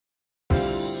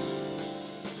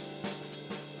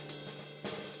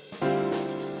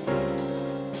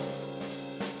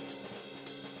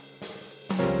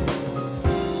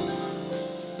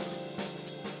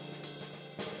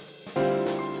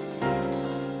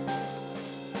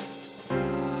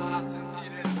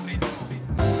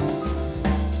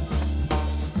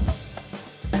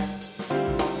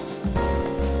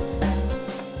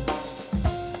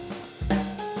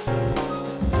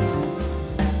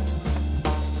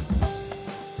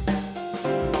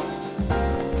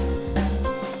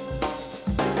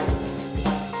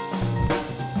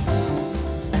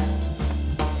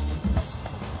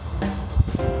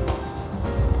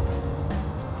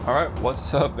Alright,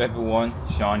 what's up everyone?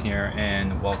 Sean here,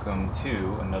 and welcome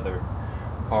to another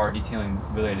car detailing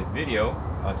related video.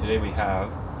 Today we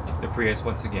have the Prius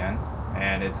once again,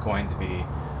 and it's going to be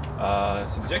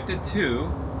subjected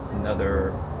to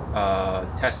another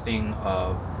testing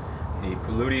of the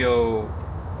Preludio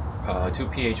 2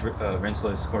 pH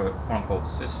rinseless quote-unquote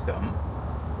system.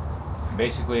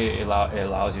 Basically, it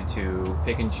allows you to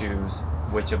pick and choose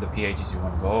which of the pHs you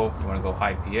want to go. You want to go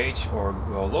high pH or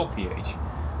go low pH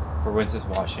for rinseless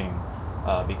washing,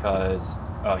 because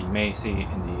you may see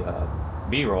in the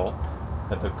B-roll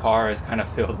that the car is kind of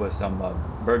filled with some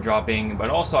bird dropping. But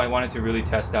also, I wanted to really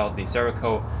test out the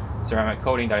ceramic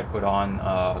coating that I put on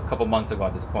a couple months ago.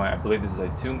 At this point, I believe this is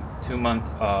a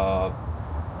two-month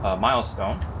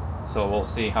milestone. So we'll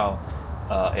see how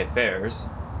it fares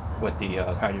with the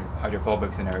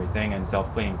hydrophobics and everything, and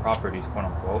self-cleaning properties, quote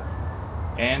unquote.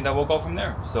 And we'll go from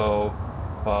there. So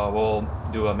we'll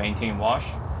do a maintain wash,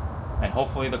 and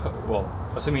hopefully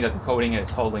assuming that the coating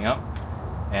is holding up,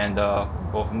 and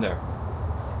go from there.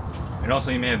 And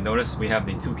also, you may have noticed we have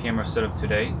the 2 camera setup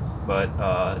today, but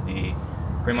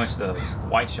pretty much the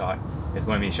wide shot is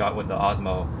going to be shot with the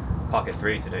Osmo Pocket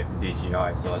 3 today from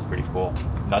DJI, so that's pretty cool.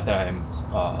 Not that I'm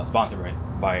sponsored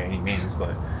by any means,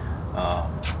 but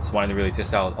just wanted to really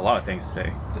test out a lot of things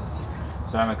today. Just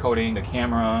ceramic coating, the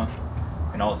camera,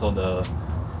 and also the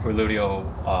Preludio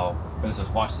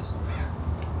rinseless wash system.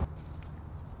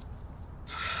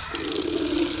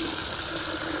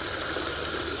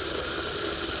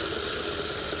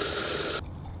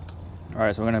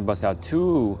 Alright, so we're going to bust out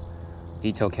 2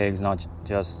 detail kegs, not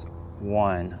just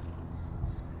 1.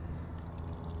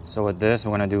 So with this,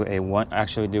 we're going to do a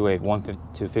 1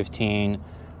 to 15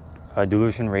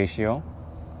 dilution ratio,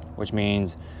 which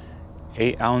means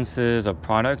 8 ounces of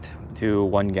product to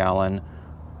 1 gallon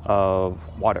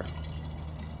of water.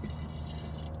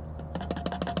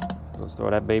 Let's throw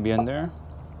that baby in there.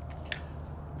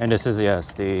 And this is,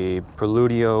 yes, the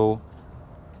Preludio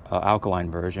alkaline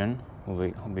version.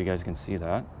 Hope you guys can see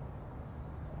that.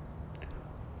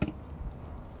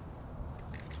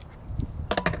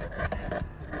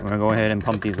 We're gonna go ahead and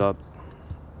pump these up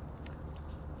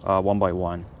one by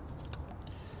one.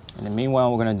 And then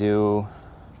meanwhile, we're gonna do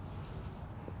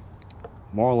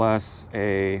more or less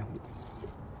a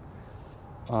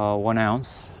 1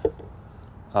 ounce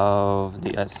of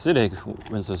the acidic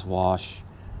rinseless wash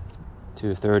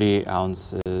to 30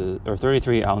 ounces or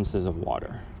 33 ounces of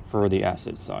water for the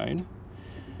acid side.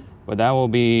 But that will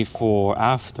be for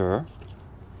after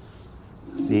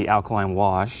the alkaline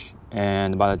wash,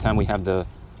 and by the time we have the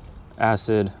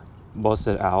acid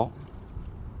busted out,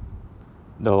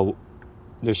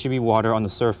 there should be water on the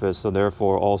surface, so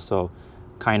therefore also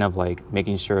kind of like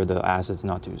making sure the acid's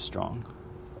not too strong.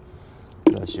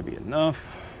 That should be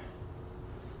enough.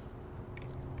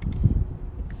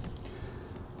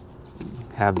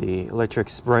 Have the electric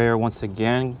sprayer once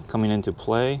again coming into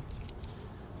play.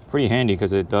 Pretty handy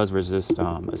because it does resist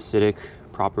acidic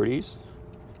properties.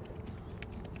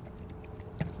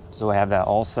 So I have that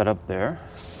all set up there.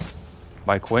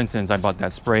 By coincidence, I bought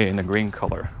that spray in the green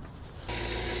color.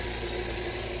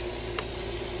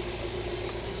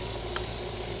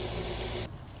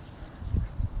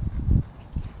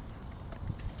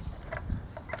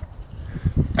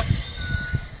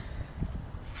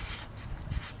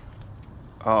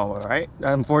 All right,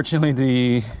 unfortunately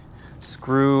the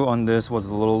screw on this was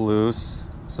a little loose,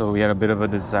 so we had a bit of a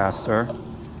disaster.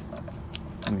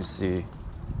 Let me see.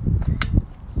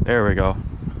 There we go.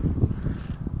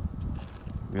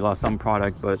 We lost some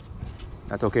product, but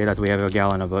that's okay. We have a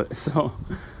gallon of it, so. All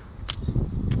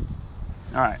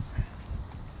right.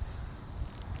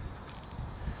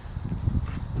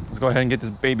 Let's go ahead and get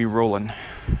this baby rolling.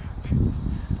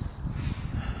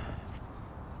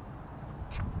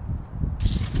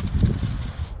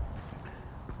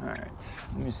 All right,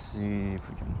 let me see if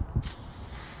we can.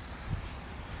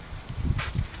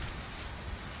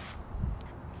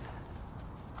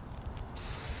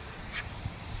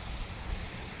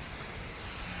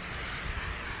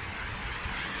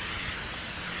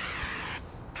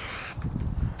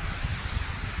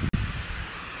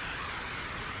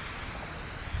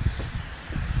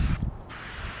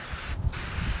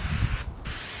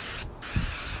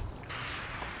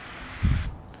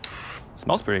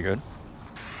 Smells pretty good.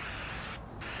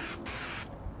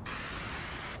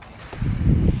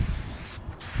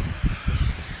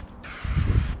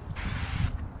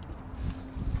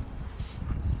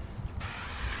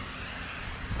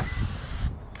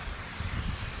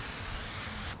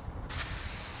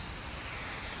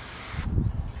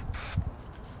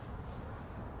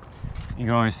 You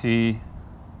can always see,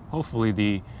 hopefully,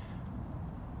 the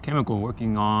chemical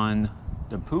working on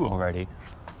the poo already.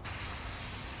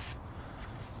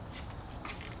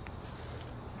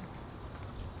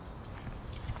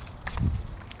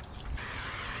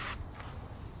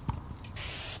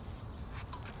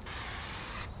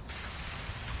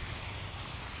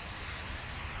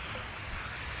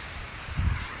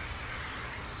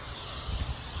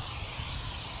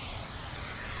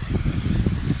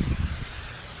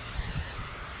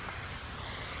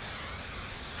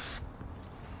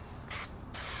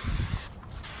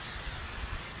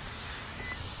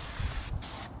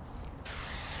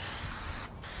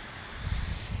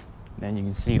 And you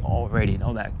can see already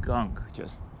all that gunk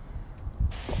just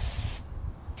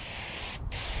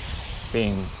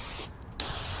being,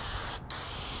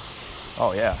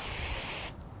 oh yeah.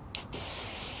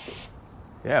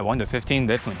 Yeah, 1 to 15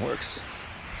 definitely works.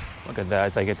 Look at that,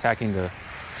 it's like attacking the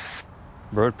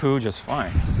bird poo just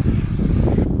fine.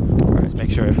 All right, let's make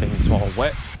sure everything is all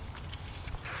wet.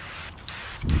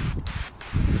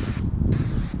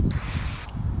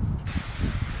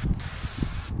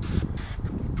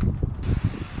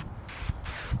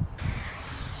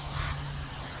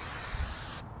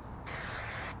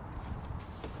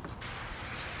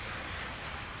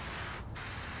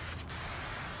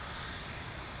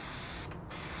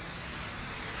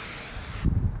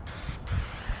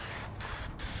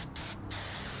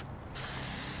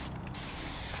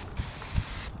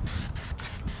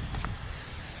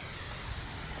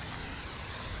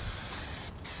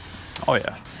 Oh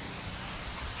yeah.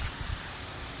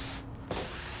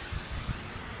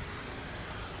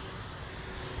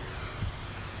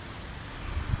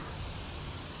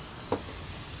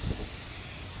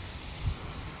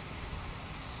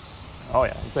 Oh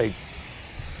yeah, it's like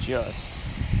just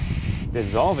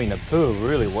dissolving the poo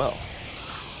really well.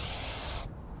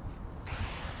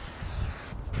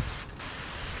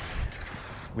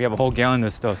 We have a whole gallon of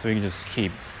this stuff, so we can just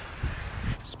keep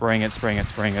spraying it, spraying it,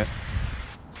 spraying it.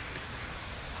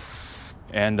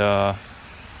 And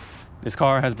this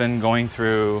car has been going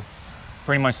through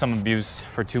pretty much some abuse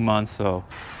for 2 months, so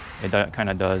it kind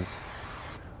of does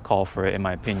call for it, in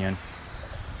my opinion.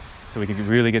 So we can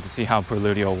really get to see how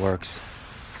Preludio works.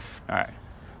 All right.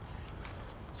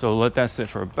 So let that sit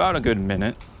for about a good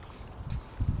minute.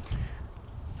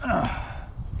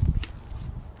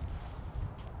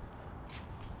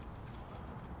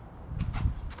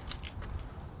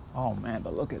 Oh man,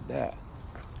 but look at that.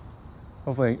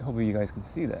 Hopefully you guys can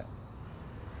see that.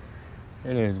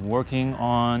 It is working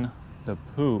on the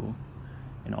poo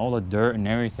and all the dirt and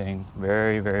everything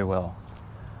very, very well.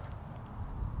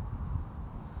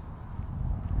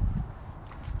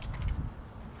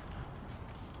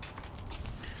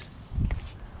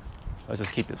 Let's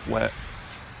just keep this wet.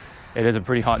 It is a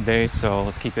pretty hot day, so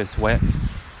let's keep this wet.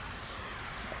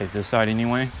 It's this side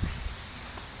anyway.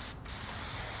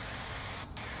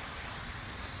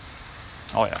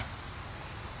 Oh yeah.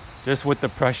 Just with the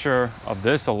pressure of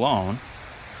this alone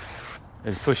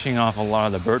is pushing off a lot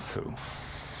of the bird poo.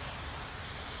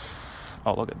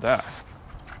 Oh, look at that.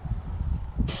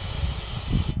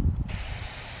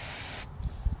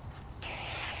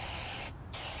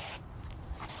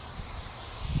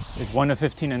 Is 1 to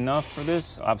 15 enough for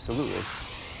this? Absolutely.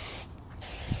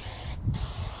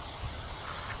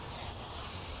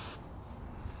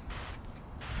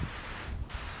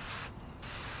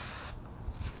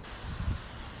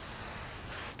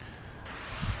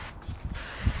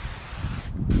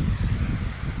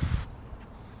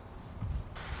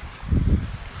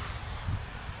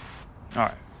 All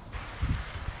right.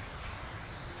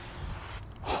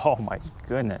 Oh my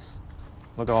goodness.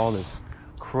 Look at all this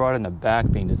crud in the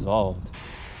back being dissolved.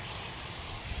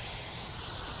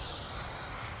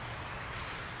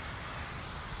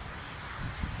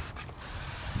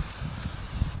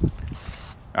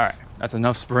 All right, that's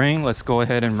enough spraying. Let's go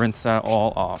ahead and rinse that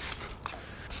all off.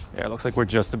 Yeah, it looks like we're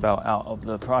just about out of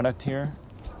the product here.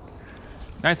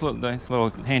 Nice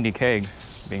little handy keg,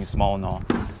 being small and all.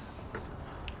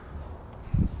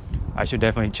 I should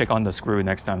definitely check on the screw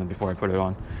next time before I put it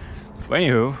on. But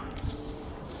anywho,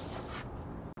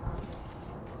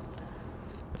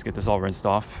 let's get this all rinsed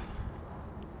off.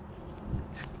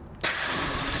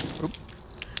 Oop.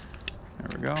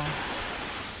 There we go.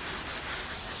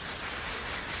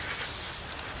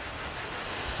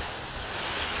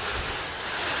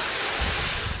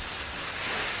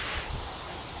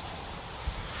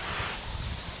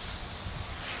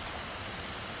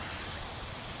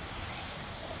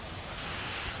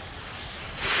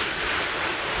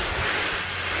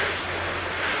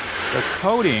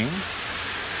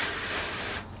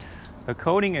 The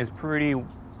coating is pretty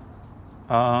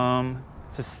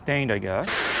sustained, I guess.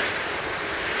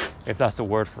 if that's the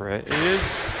word for it. It is.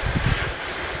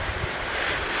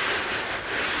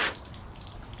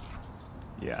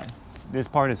 Yeah, this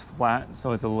part is flat,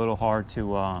 so it's a little hard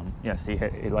to, yeah, see,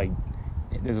 it like,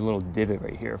 there's a little divot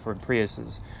right here for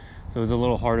Priuses. So it's a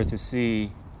little harder to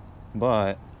see,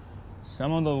 but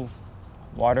some of the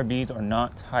water beads are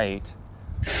not tight.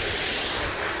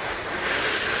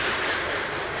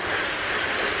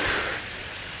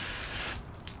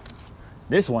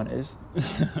 This one is.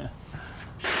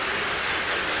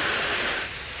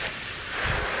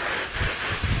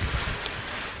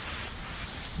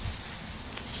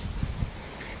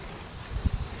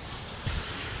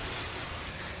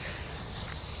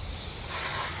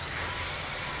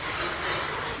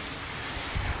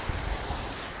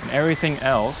 And everything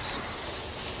else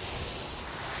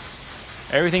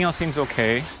seems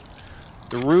okay.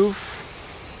 The roof,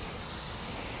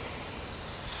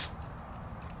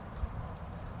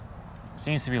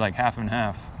 seems to be like half and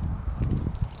half.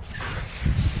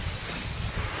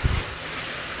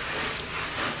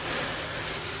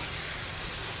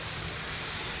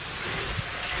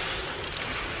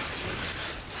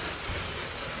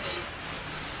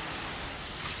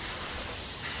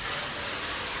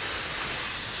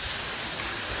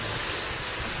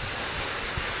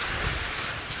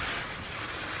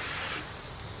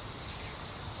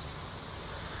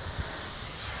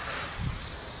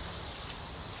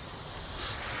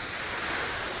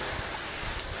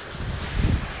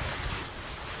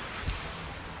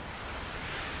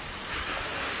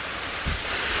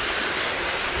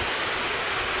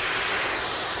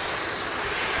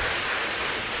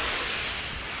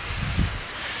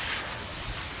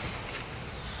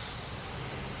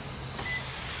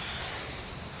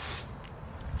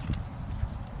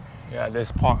 Yeah,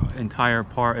 this entire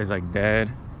part is like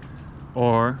dead,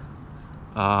 or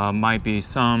might be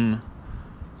some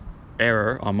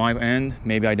error on my end.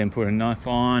 Maybe I didn't put enough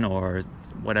on or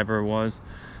whatever it was.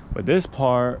 But this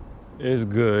part is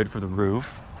good for the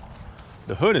roof.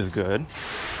 The hood is good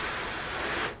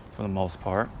for the most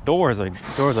part. Doors are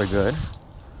good.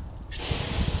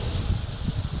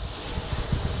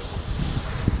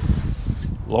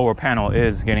 Lower panel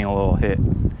is getting a little hit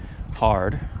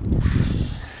hard.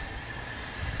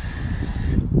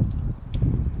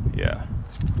 Yeah,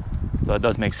 so that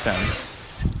does make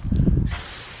sense.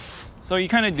 So you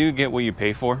kind of do get what you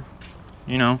pay for,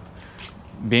 you know,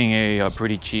 being a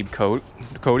pretty cheap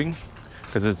coating,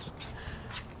 because it's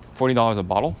 $40 a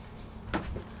bottle.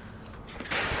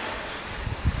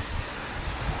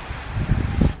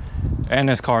 And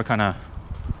this car kind of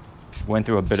went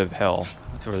through a bit of hell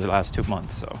for the last 2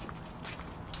 months, so.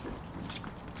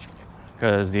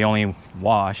 Because the only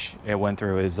wash it went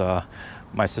through is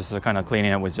my sister kind of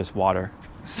cleaning it with just water.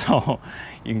 So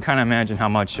you can kind of imagine how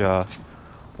much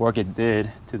work it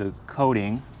did to the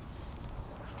coating.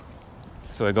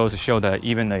 So it goes to show that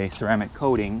even the ceramic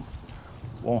coating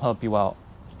won't help you out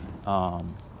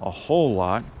a whole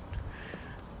lot,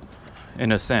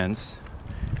 in a sense.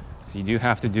 So you do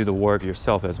have to do the work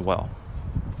yourself as well.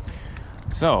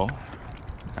 So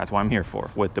that's what I'm here for,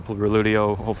 with the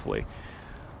Preludio, hopefully.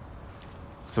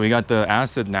 So we got the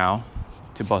acid now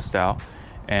to bust out,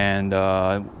 and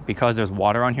because there's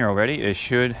water on here already, it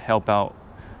should help out,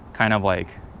 kind of like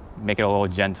make it a little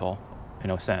gentle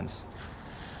in a sense.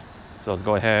 So let's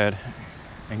go ahead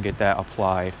and get that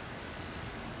applied.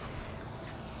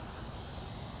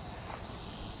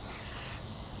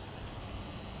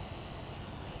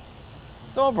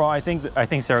 So overall, I think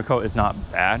Cerakote is not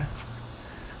bad,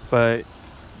 but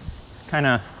kind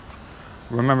of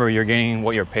remember, you're getting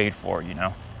what you're paid for, you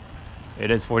know. It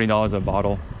is $40 a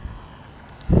bottle,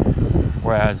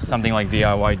 whereas something like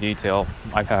DIY Detail,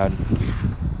 I've had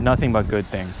nothing but good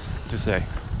things to say,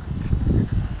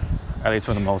 at least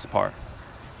for the most part.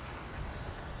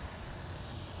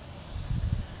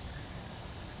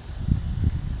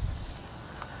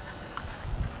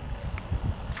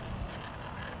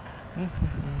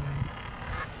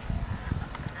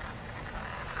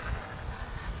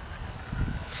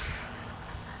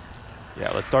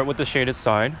 Yeah, let's start with the shaded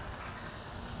side.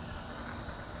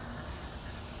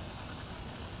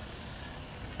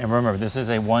 And remember, this is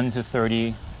a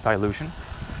 1:30 dilution.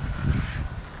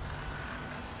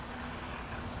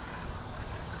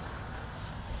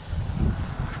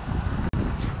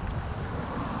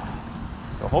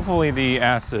 So hopefully the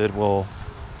acid will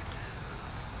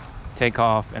take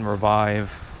off and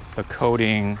revive the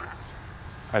coating,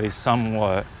 at least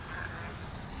somewhat.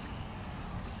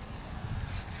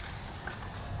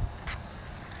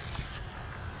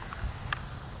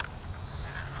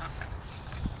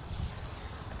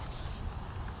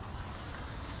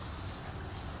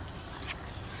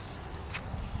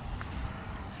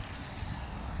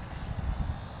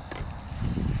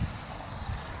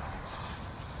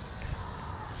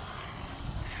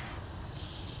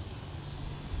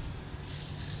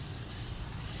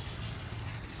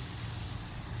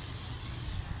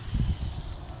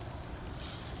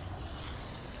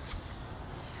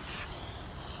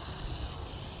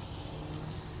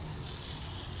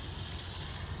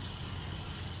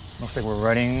 Looks like we're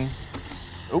running,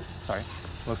 oh, sorry.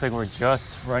 Looks like we're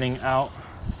just running out.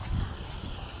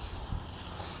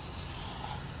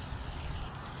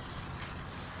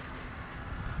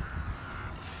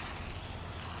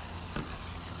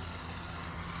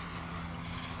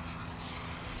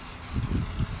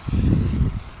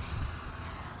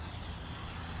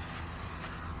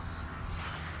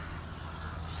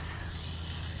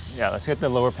 Yeah, let's get the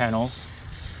lower panels.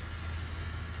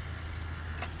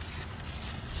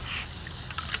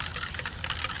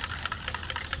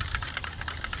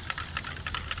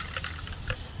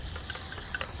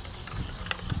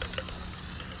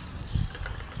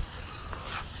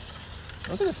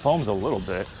 Looks like it foams a little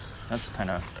bit. That's kind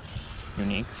of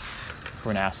unique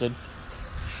for an acid.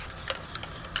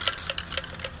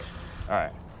 All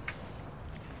right.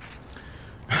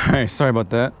 All right, sorry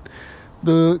about that.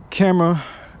 The camera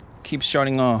keeps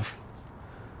shutting off.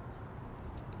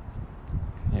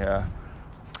 Yeah.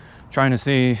 Trying to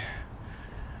see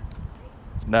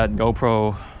that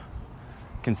GoPro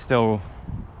can still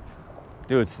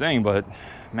do its thing, but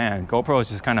man, GoPro is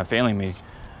just kind of failing me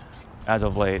as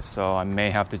of late, so I may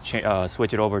have to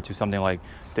switch it over to something like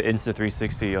the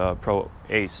Insta360 Pro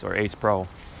Ace or Ace Pro.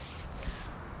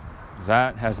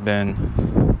 That has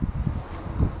been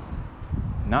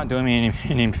not doing me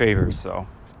any favors, so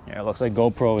yeah, it looks like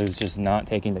GoPro is just not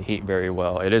taking the heat very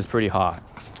well. It is pretty hot.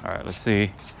 All right, let's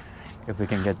see if we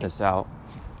can get this out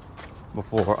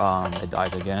before it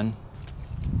dies again.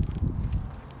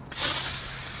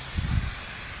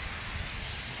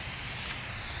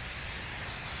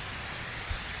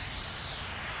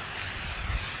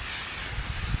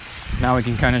 Now we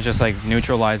can kind of just like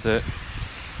neutralize it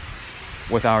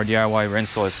with our DIY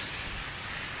rinseless.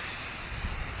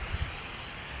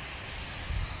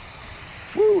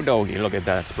 Woo, doggy, look at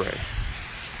that spray.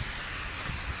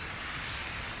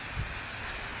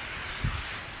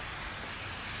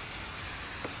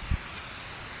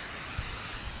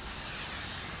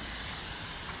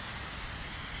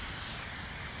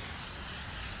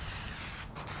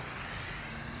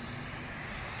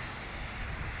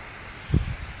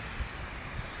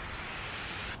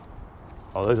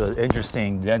 Oh, there's an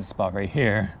interesting dead spot right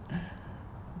here.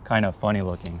 Kind of funny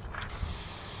looking.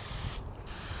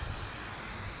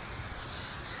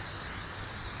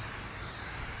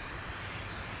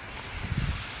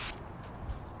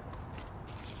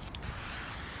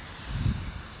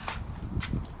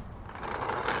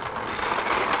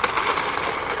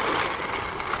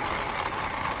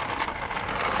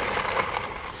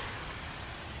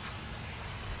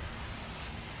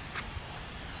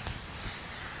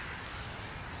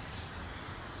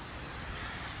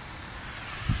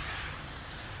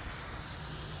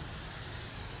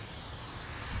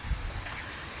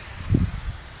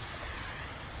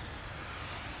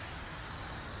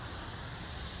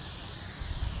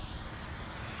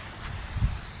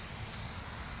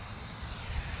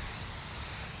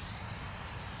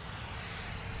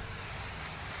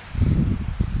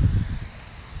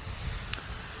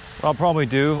 What I'll probably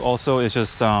do also is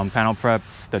just panel prep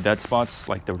the dead spots,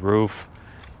 like the roof,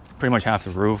 pretty much half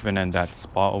the roof, and then that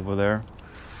spot over there.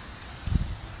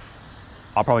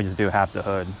 I'll probably just do half the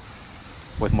hood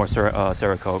with more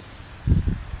Cerakote.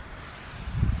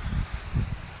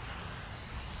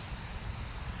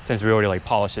 Since we already like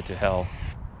polished it to hell.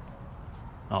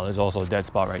 Oh, there's also a dead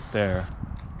spot right there.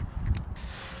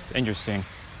 It's interesting.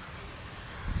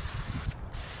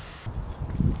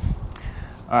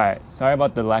 All right, sorry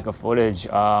about the lack of footage.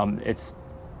 It's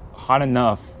hot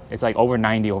enough, it's like over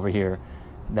 90 over here,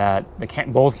 that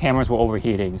both cameras were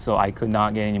overheating, so I could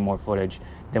not get any more footage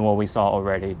than what we saw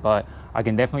already. But I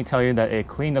can definitely tell you that it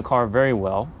cleaned the car very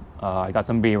well. I got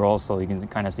some B-roll, so you can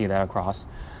kind of see that across.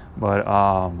 But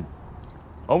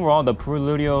overall, the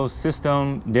Preludio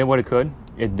system did what it could.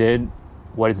 It did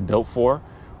what it's built for,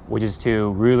 which is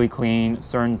to really clean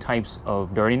certain types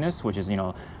of dirtiness, which is, you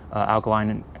know,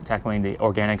 alkaline tackling the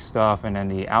organic stuff, and then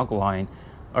the alkaline,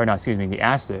 or no, excuse me, the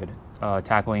acid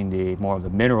tackling the more of the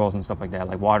minerals and stuff like that,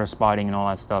 like water spotting and all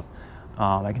that stuff.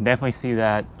 I can definitely see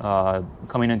that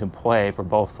coming into play for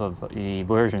both of the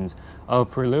versions of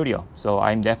Preludio. So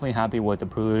I'm definitely happy with the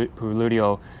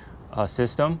Preludio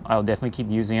system. I'll definitely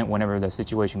keep using it whenever the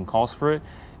situation calls for it.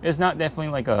 It's not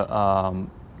definitely like a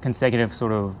consecutive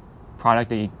sort of product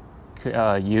that you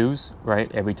could use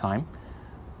right every time.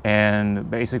 And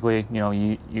basically, you know,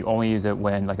 you only use it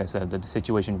when, like I said, the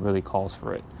situation really calls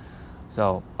for it.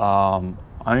 So I'm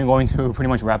going to pretty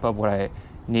much wrap up what I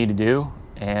need to do,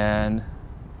 and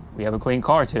we have a clean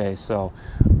car today. So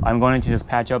I'm going to just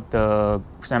patch up the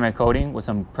ceramic coating with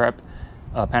some prep,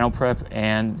 panel prep,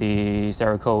 and the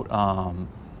Cerakote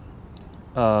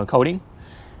coating.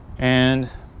 and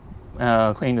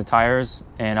clean the tires,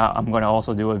 and I'm going to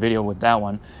also do a video with that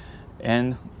one.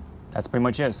 And that's pretty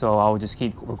much it. So I'll just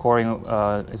keep recording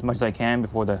as much as I can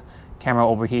before the camera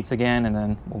overheats again, and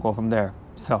then we'll go from there.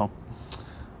 So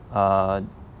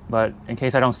but in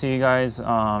case I don't see you guys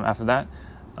after that,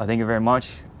 thank you very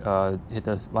much. Hit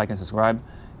the like and subscribe,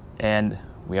 and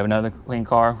we have another clean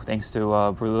car thanks to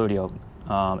Preludio,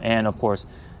 and of course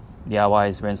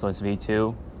DIY's Rinseless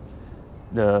V2,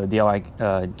 the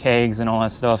DIY kegs and all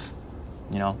that stuff.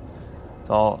 You know, it's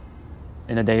all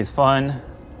in a day's fun,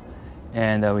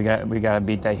 and we gotta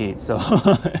beat that heat. So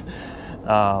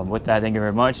with that, thank you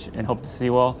very much, and hope to see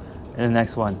you all in the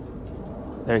next one.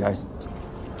 There you guys.